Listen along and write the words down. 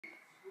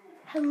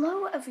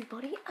Hello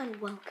everybody and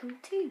welcome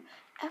to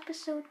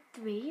episode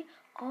 3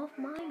 of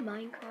my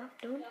Minecraft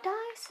Don't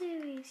Die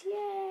series,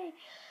 yay!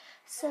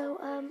 So,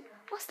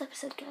 last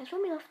episode guys,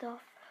 when we left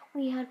off,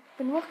 we had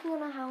been working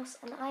on our house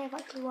and I have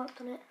actually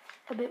worked on it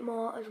a bit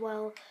more as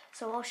well,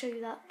 so I'll show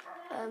you that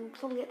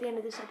probably at the end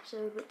of this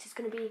episode, which is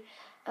going to be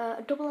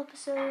a double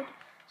episode,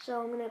 so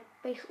I'm going to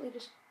basically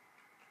just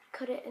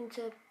cut it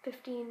into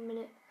 15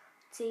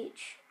 minutes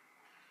each.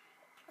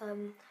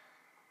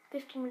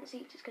 15 minutes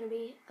each it's going to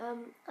be,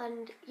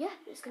 and yeah,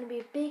 it's going to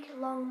be a big,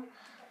 long,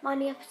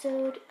 mining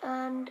episode,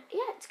 and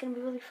yeah, it's going to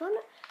be really fun.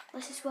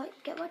 Let's just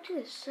get back to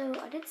this. So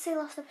I did say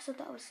last episode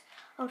that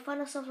I would find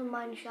myself a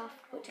mine shaft,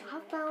 which I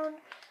have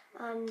found,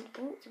 and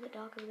oh, it's a bit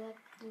dark over there.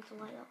 I need to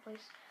light that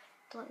place,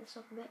 to light this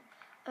up a bit.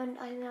 And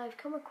I've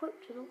come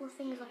equipped with all the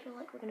things I feel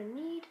like we're going to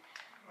need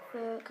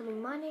for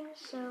coming mining.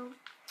 So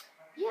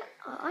yeah,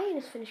 iron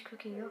is finished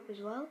cooking up as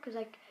well, because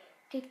I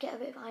did get a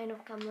bit of iron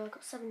off camera. I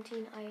got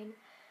 17 iron.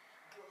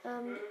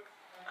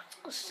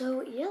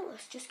 So yeah,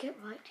 let's just get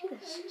right to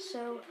this.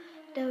 So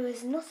there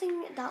is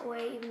nothing that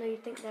way, even though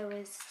you'd think there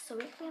is. So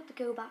we actually have to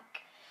go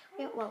back.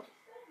 Yeah, well,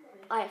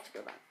 I have to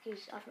go back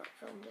because I've not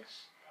filmed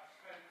this.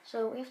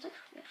 So we have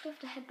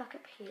to head back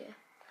up here.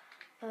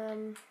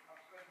 We're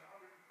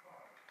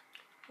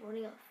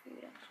running out of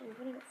food actually.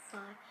 We've only got 5.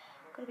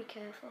 Gotta be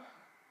careful.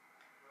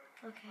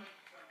 Okay.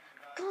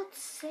 God's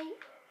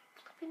sake,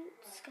 flipping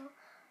skull.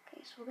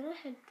 Okay, so we're gonna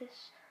head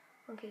this.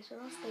 Okay, so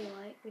that's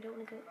daylight. We don't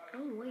want to go.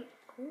 Oh wait.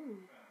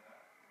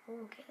 Oh,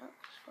 okay, that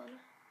was fun.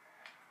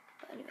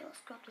 But anyway,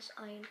 let's grab this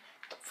iron.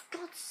 For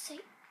God's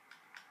sake!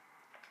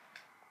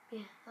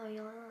 Yeah, how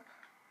you like that?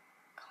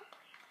 Can't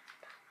believe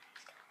that many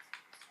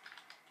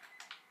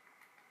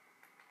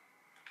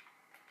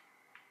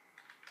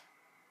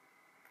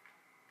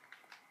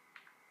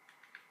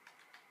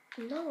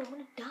skeletons. No, I'm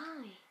gonna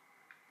die.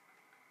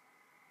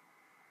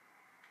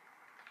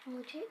 I'm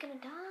legit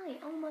gonna die.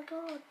 Oh my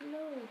god,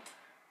 no.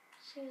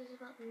 Serious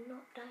about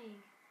not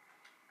dying.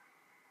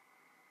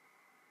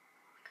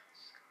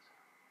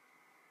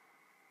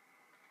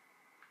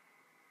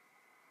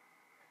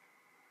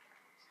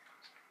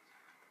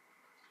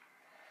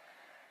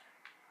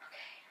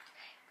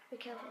 Be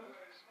careful about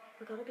this.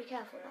 We've got to be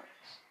careful about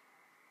this.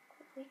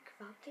 Quickly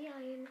grab the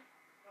iron.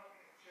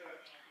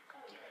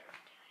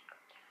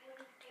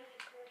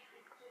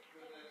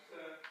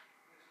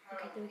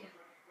 Okay, there we go.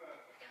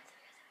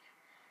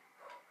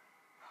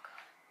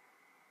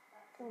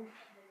 Oh,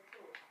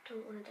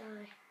 don't want to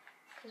die.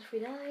 Because if we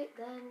die,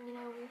 then, you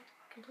know, we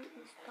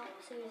completely start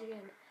the series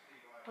again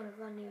on a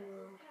brand new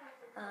world.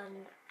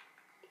 And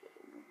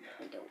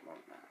we don't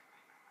want that.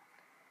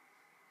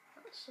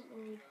 That's something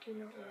we do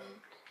not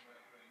want.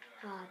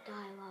 Ah,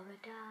 die, lava,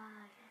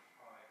 die.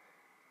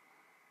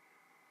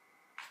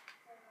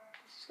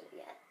 So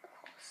yeah,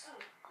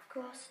 of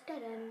course,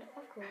 dead end,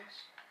 of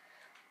course.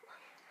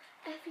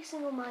 Every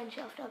single mine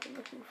shaft I've been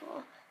looking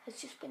for has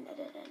just been a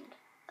dead end,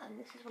 and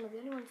this is one of the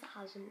only ones that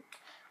hasn't.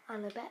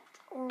 And I bet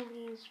all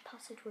these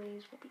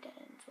passageways will be dead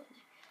ends, won't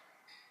they?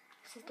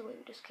 This is the way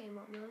we just came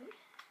up, right?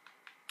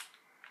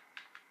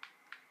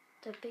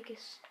 The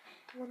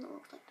one that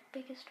looks like the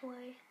biggest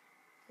way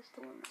is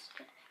the one that's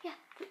dead. Yeah,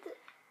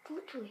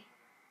 literally.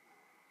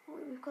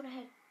 We've got to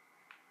head.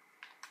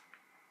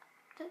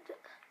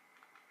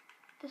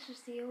 This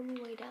is the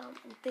only way down,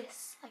 and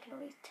this, I can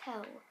already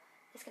tell,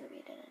 is going to be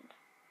a dead end.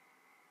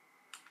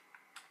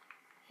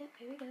 Yep,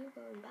 here we go,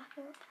 going back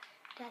up,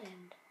 dead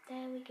end.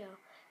 There we go.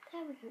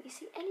 There we go. You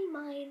see, any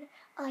mine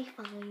I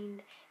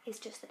find is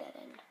just a dead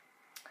end.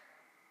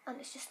 And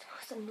it's just the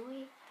most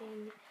annoying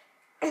thing.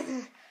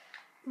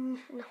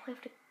 Now I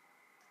have to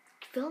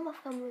film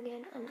off camera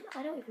again, and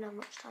I don't even have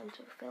much time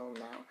to film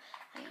now.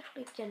 I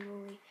actually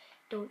generally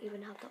don't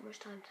even have that much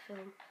time to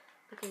film,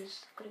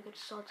 because I've got to go to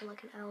swords in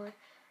like an hour.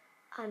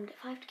 And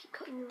if I have to keep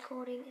cutting the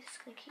recording, it's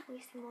just going to keep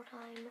wasting more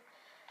time.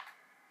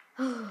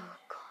 Oh,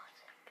 God.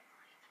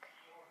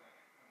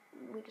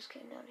 Okay. We just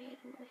came down here,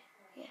 didn't we?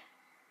 Yeah.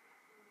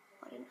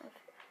 Why didn't I?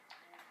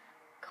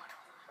 God.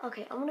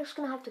 Okay, I'm just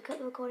going to have to cut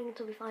the recording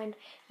until we find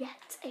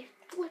yet a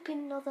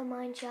flipping another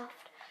mine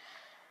shaft.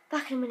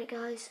 Back in a minute,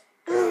 guys.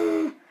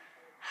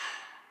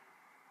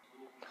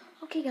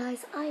 Okay,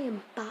 guys, I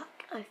am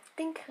back. I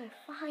think I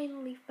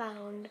finally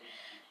found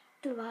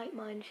the right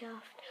mine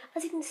shaft.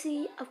 As you can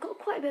see, I've got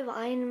quite a bit of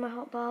iron in my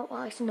hotbar.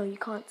 Well, actually no, you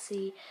can't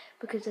see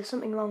because there's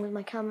something wrong with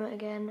my camera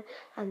again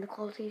and the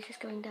quality is just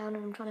going down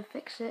and I'm trying to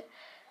fix it.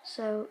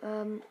 So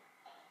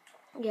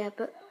yeah,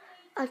 but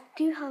I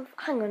do have,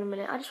 hang on a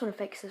minute, I just want to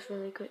fix this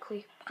really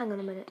quickly. Hang on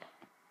a minute.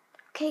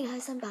 Okay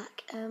guys, I'm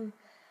back.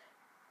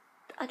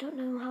 I don't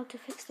know how to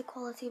fix the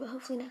quality, but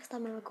hopefully next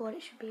time I record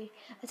it should be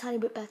a tiny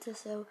bit better.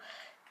 So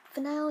for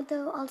now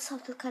though, I'll just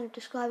have to kind of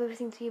describe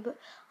everything to you, but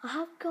I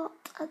have got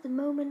at the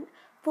moment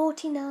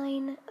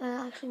 49,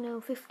 actually no,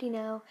 50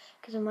 now,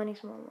 because I'm mining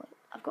some more.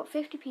 I've got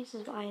 50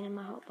 pieces of iron in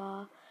my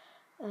hotbar,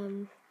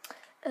 and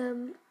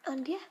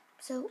yeah,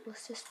 so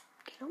let's just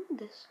get on with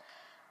this.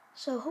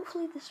 So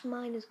hopefully this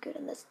mine is good,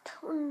 and there's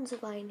tons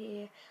of iron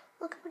here.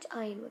 Look how much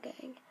iron we're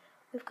getting.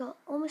 we've got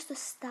almost a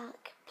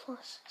stack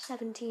plus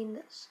 17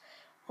 that's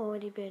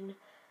already been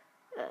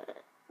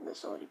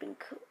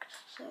cooked.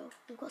 So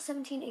we've got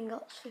 17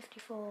 ingots,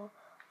 54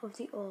 of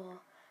the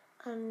ore,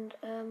 and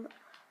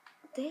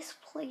this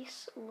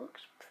place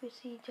looks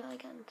pretty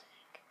gigantic.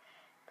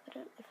 I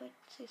don't know if I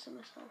say so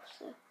myself.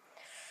 So,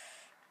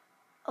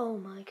 oh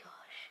my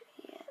gosh,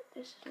 yeah,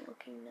 this is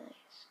looking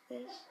nice.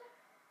 This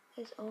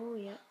is, oh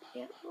yeah.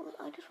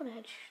 I just want to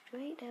head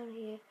straight down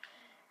here.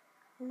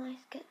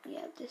 Nice,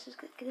 yeah, this is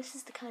good. This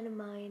is the kind of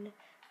mine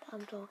that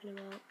I'm talking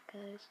about,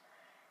 guys.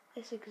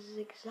 This is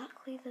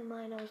exactly the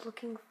mine I was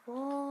looking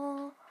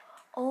for.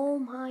 Oh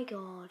my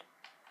god.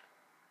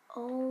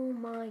 Oh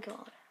my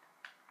god.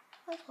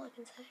 That's all I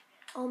can say.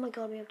 Oh my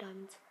god, we have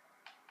diamonds.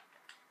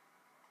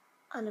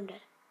 And I'm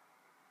dead.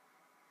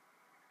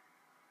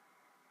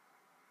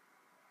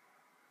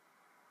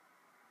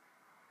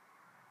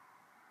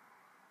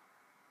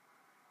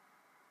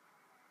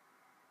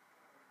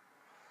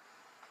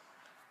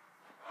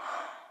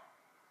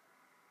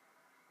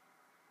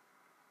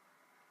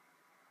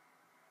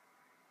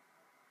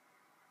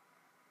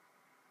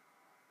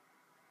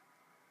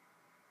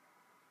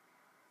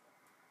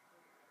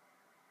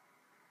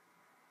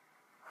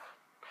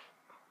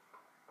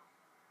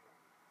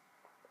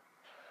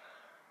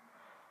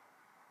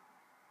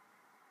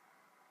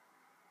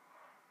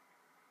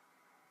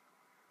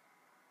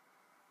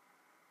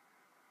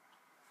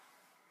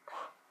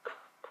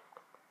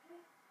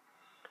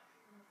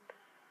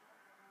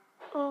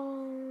 Oh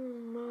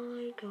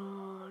my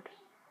god.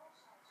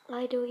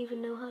 I don't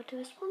even know how to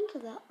respond to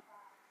that.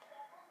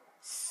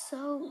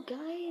 So,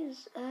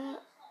 guys,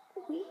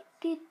 we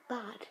did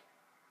bad.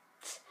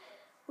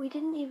 We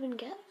didn't even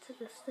get to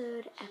the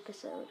 3rd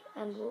episode,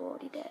 and we're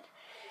already dead.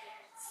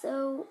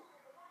 So,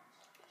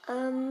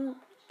 oh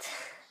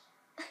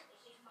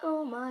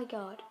my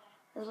god.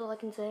 That's all I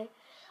can say.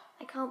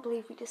 I can't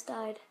believe we just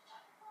died.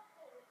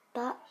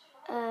 That,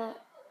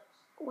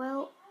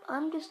 well,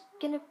 I'm just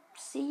gonna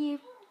see you.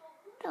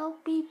 I'm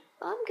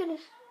gonna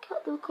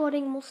cut the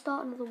recording and we'll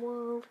start another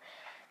world.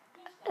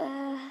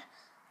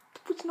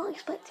 Was not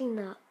expecting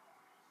that.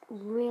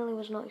 Really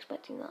was not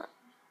expecting that.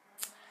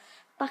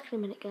 Back in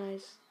a minute,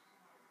 guys.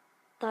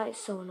 That is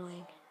so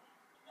annoying.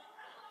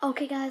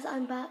 Okay, guys,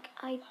 I'm back.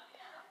 I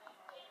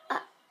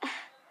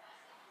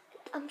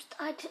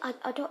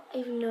don't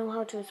even know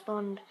how to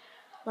respond.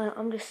 Like,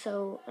 I'm just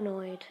so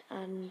annoyed.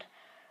 And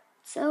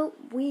so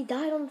we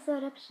died on the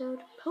 3rd episode.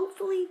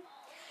 Hopefully,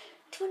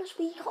 to be honest,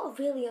 we got a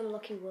really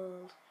unlucky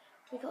world.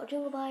 We got a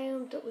jungle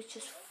biome that was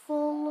just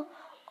full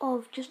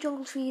of just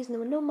jungle trees and there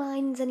were no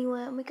mines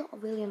anywhere, and we got a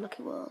really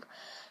unlucky world.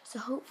 So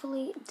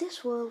hopefully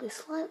this world is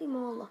slightly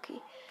more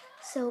lucky.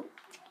 So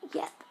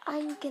yeah,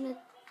 I'm gonna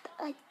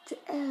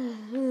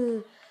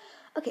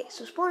okay,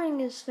 so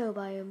spawning in snow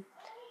biome.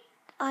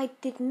 I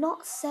did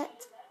not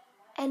set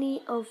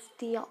any of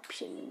the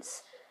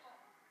options.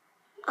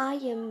 I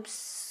am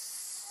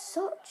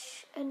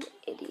such an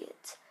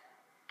idiot.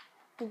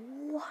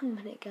 1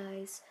 minute,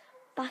 guys.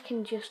 Back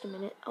in just a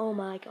minute. Oh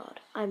my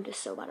god, I'm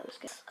just so bad at this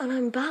game. And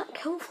I'm back,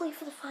 hopefully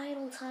for the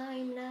final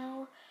time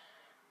now.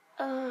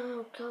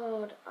 Oh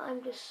god,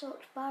 I'm just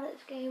such bad at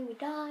this game. We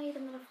died,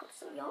 and then I've got to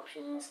set the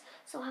options,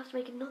 so I have to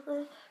make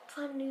another,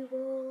 try a new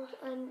world,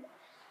 and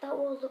that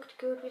world looked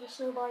good with a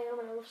snow biome,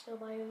 and I love snow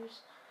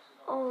biomes.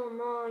 Oh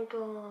my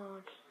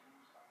god.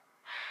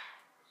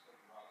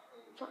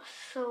 That's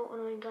so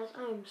annoying, guys.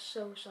 I am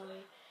so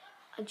sorry.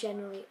 I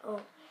generally,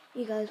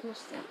 you guys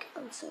must think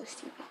I'm so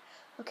stupid.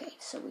 Okay,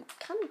 so we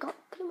kind of got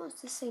pretty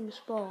much the same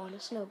spawn, a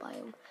snow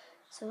biome,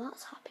 so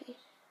that's happy.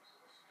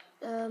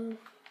 And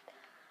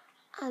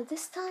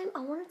this time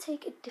I want to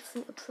take a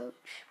different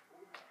approach.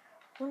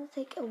 I want to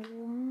take a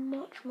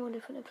much more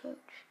different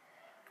approach.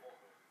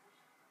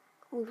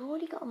 We've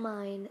already got a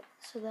mine,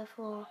 so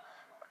therefore,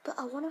 but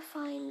I want to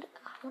find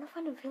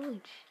a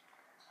village.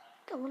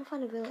 I want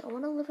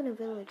to live in a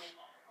village.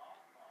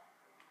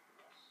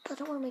 I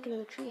don't want to make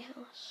another tree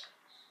house.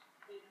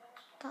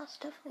 That's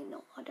definitely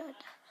not.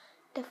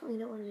 Definitely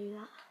don't want to do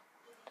that.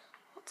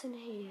 What's in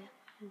here?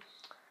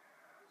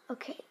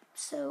 Okay,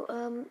 so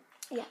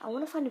yeah, I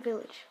want to find a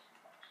village.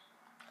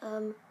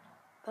 Oh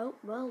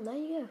well, there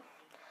you go.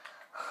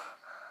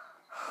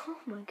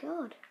 Oh my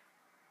god,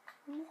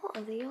 what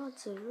are the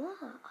odds of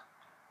that?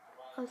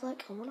 I was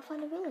like, I want to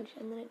find a village,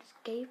 and then it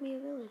just gave me a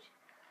village.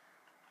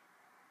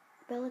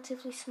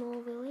 Relatively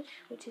small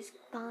village, which is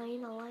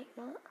fine. I like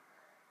that.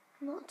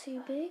 Not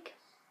too big,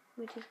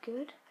 which is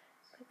good,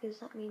 because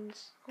that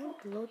means, oh,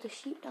 loads of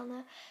sheep down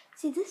there.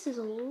 See, this is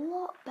a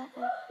lot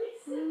better,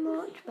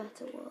 much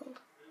better world.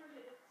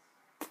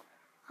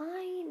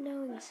 I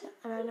know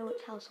and I know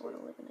which house I want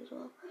to live in as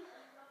well.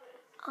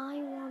 I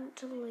want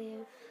to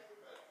live,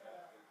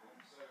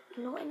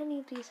 not in any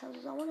of these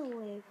houses. I want to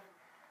live,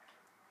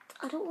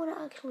 I don't want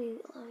to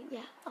actually,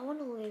 I want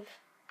to live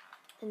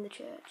in the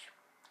church.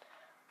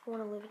 I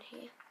want to live in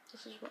here.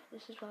 This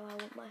is where I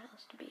want my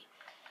house to be.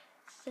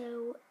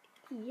 So,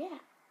 yeah,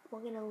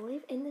 we're going to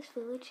live in this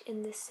village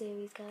in this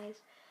series,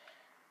 guys.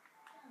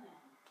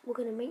 We're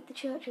going to make the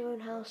church our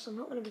own house. I'm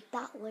not going to be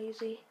that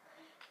lazy.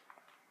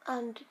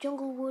 And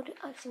jungle wood,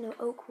 actually no,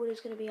 oak wood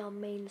is going to be our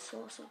main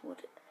source of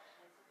wood.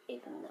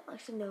 Even though,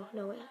 actually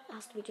no, it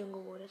has to be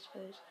jungle wood, I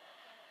suppose.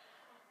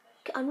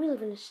 I'm really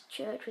living in this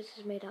church which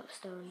is made out of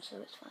stone,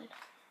 so it's fine.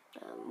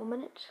 1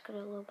 minute, got a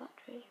low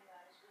battery.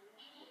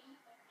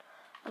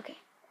 Okay.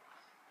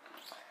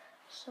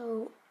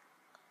 So,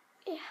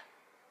 yeah.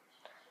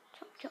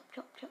 Chop, chop,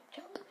 chop, chop,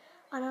 chop.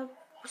 And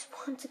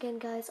once again,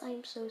 guys, I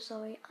am so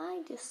sorry.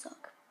 I just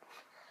suck.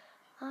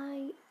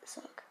 I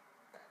suck.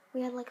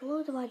 We had like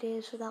loads of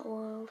ideas for that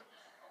world.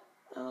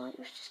 It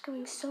was just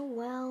going so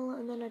well,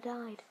 and then I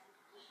died.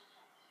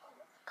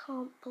 I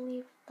can't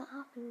believe that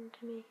happened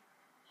to me.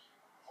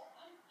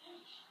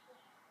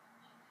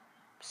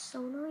 I'm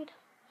so annoyed.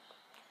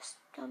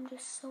 I'm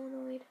just so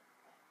annoyed.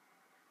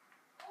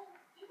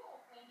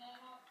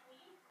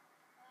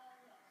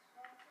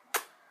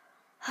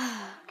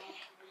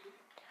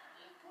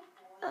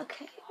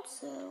 Okay,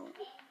 so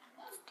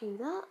let's do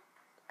that.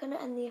 Gonna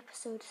end the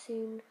episode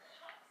soon.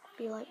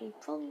 Feel like we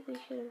probably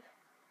should have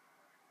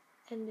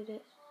ended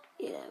it,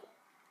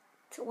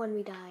 to when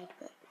we died,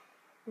 but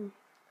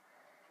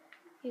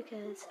who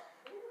cares?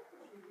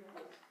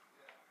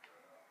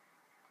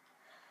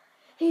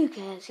 Who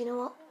cares? You know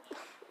what?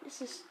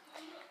 This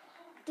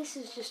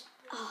is just.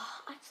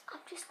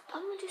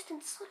 I'm just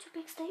in such a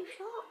big state of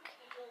shock.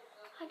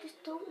 I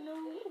just don't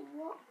know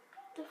what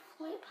the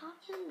flip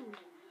happened.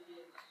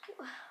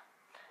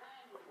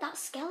 That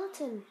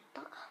skeleton.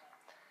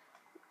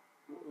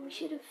 We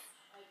should have.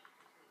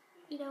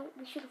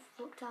 We should have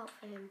looked out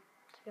for him.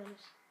 To be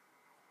honest,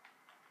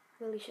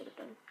 really should have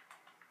done.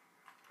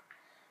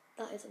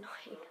 That is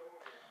annoying.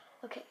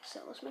 Okay, so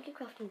let's make a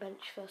crafting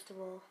bench first of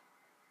all.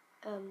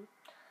 And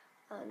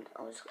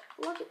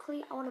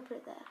logically, I want to put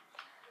it there.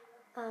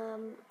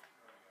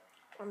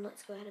 And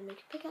let's go ahead and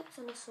make a pickaxe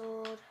and a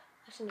sword.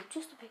 Actually, no,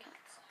 just a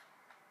pickaxe.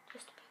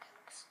 Just a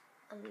pickaxe.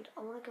 And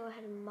I want to go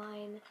ahead and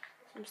mine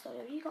some stone.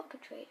 Have you got a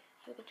good trade?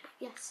 You're a good trade.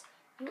 Yes,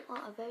 you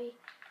are a very,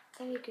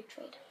 very good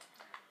trade.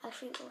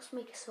 Actually, let's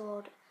make a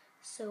sword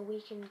so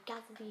we can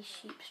gather these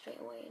sheep straight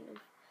away,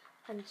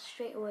 and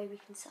straight away we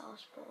can set our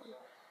spawn.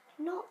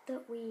 Not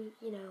that we,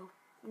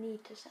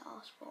 need to set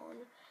our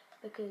spawn,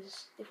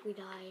 because if we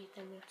die,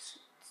 then we have to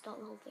start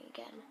the whole thing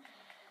again.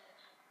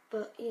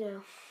 But,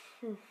 we're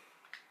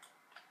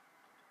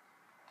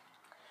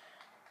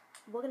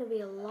going to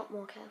be a lot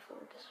more careful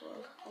with this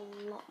world. A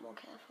lot more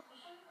careful.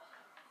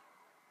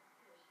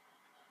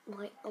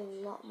 Like, a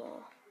lot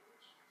more.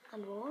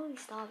 And we're already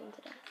starving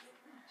to death,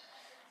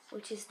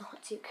 which is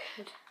not too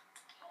good.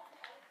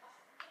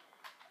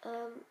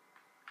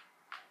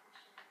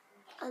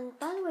 And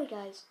by the way,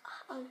 guys,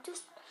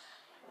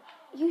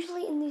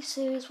 usually in these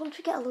series, once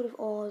we get a lot of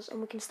ores and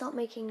we can start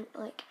making,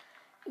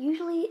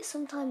 usually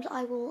sometimes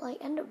I will,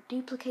 end up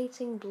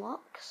duplicating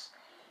blocks.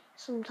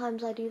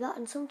 Sometimes I do that,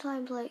 and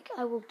sometimes,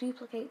 I will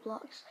duplicate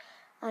blocks,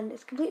 and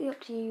it's completely up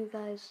to you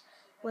guys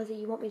whether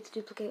you want me to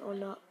duplicate or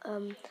not.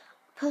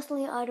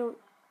 Personally, I don't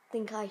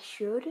think I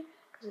should,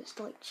 because it's,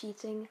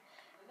 cheating,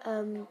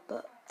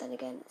 but then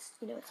again,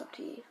 it's up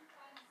to you.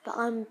 But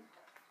I'm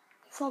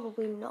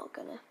probably not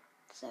gonna,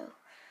 so,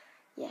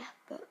 yeah,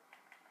 but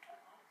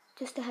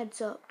just a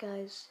heads up,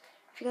 guys.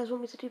 If you guys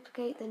want me to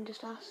duplicate, then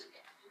just ask.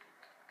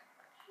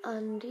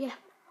 And, yeah.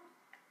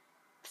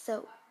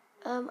 So,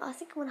 I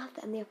think I'm gonna have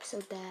to end the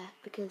episode there,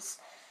 because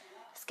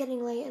it's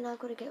getting late and I've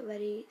got to get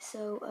ready.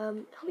 So,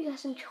 hope you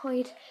guys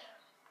enjoyed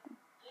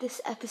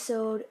this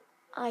episode.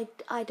 I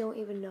don't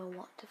even know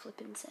what to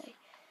flip and say.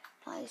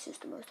 That is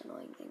just the most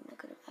annoying thing that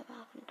could have ever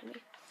happened to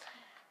me.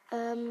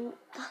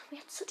 We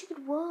had such a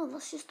good world.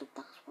 That's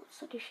what's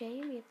such a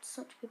shame. We had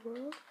such a good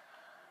world.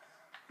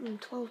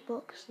 12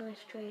 bucks,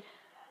 nice trade.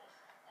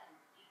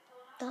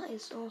 That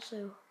is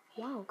also,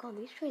 wow, God,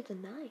 these trades are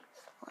nice.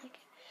 I like it.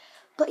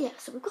 But yeah,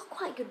 so we've got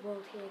quite a good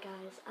world here,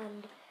 guys.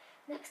 And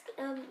next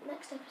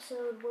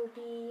episode will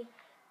be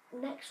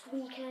next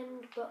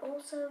weekend, but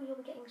also you'll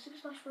be getting Super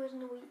Smash Bros. In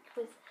the week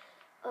with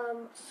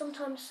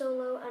sometimes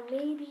solo, and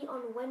maybe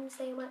on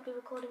Wednesday I might be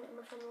recording it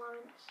with my friend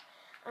Lawrence,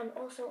 and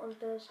also on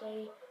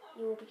Thursday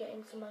you will be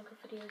getting some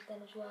Minecraft videos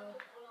then as well,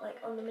 like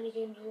on the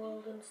minigames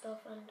world and stuff,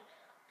 and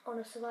on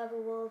a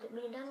survival world that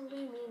me and Dan will do.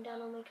 Me and Dan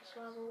will make a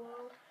survival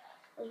world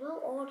as well,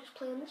 or just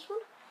play on this one.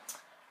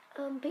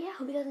 But yeah,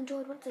 hope you guys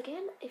enjoyed once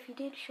again. If you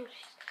did, sure to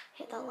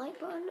hit that like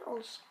button.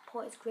 All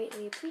support is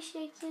greatly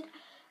appreciated.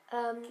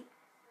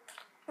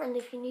 And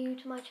if you're new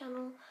to my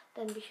channel,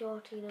 then be sure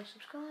to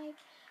subscribe.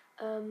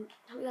 Hope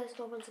you guys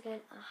enjoyed once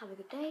again, and have a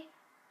good day.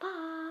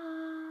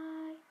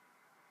 Bye!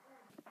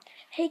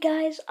 Hey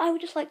guys, I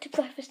would just like to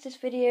preface this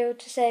video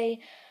to say,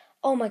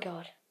 oh my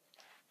god.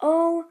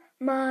 Oh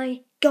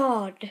my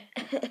god.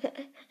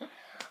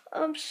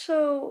 I'm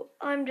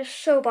just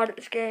so bad at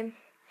this game.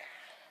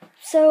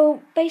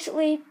 So,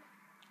 basically,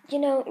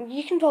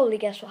 you can probably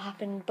guess what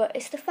happened, but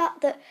it's the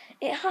fact that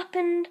it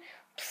happened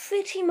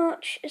pretty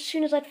much as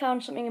soon as I'd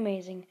found something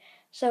amazing.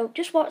 So,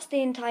 just watch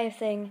the entire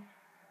thing.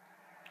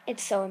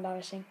 It's so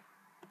embarrassing.